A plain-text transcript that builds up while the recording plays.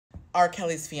R.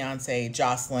 Kelly's fiance,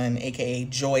 Jocelyn, aka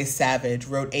Joy Savage,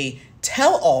 wrote a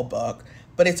tell-all book,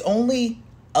 but it's only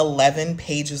 11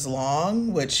 pages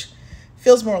long, which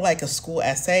feels more like a school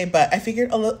essay, but I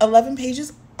figured 11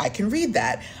 pages, I can read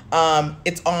that.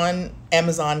 It's on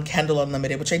Amazon Kindle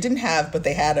Unlimited, which I didn't have, but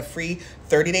they had a free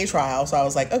 30-day trial. So I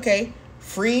was like, okay,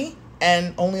 free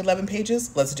and only 11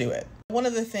 pages, let's do it. One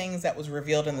of the things that was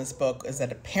revealed in this book is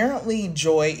that apparently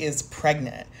Joy is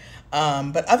pregnant.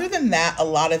 But other than that, a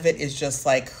lot of it is just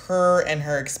like her and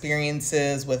her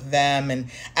experiences with them. And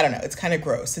I don't know, it's kind of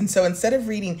gross. And so instead of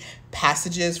reading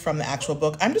passages from the actual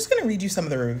book, I'm just going to read you some of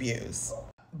the reviews.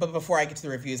 But before I get to the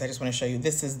reviews, I just want to show you,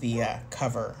 this is the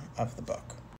cover of the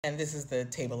book. And this is the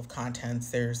table of contents.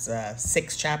 There's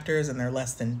 6 chapters and they're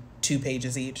less than 2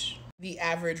 pages each. The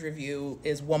average review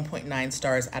is 1.9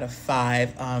 stars out of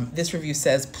 5. This review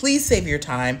says, please save your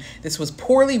time. This was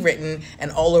poorly written and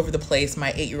all over the place.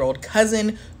 My 8-year-old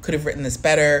cousin could have written this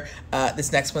better.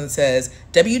 This next one says,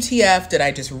 WTF did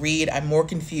I just read? I'm more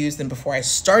confused than before I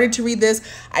started to read this.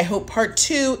 I hope part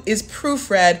 2 is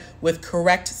proofread with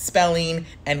correct spelling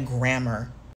and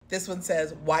grammar. This one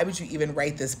says, why would you even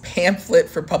write this pamphlet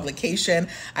for publication?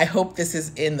 I hope this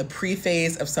is in the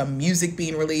pre-phase of some music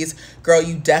being released. Girl,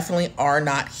 you definitely are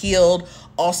not healed.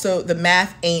 Also, the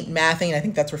math ain't mathing. I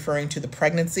think that's referring to the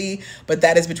pregnancy, but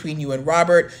that is between you and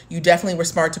Robert. You definitely were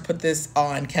smart to put this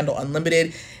on Kindle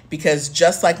Unlimited because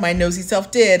just like my nosy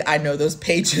self did, I know those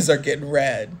pages are getting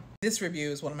read. This review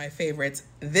is one of my favorites.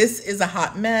 This is a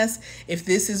hot mess. If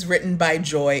this is written by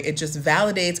Joy, it just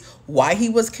validates why he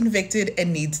was convicted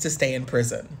and needs to stay in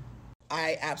prison.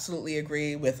 I absolutely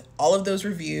agree with all of those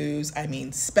reviews. I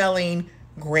mean, spelling,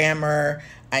 grammar,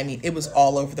 I mean, it was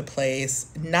all over the place.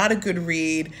 Not a good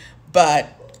read,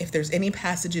 but if there's any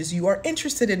passages you are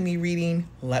interested in me reading,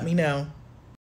 let me know.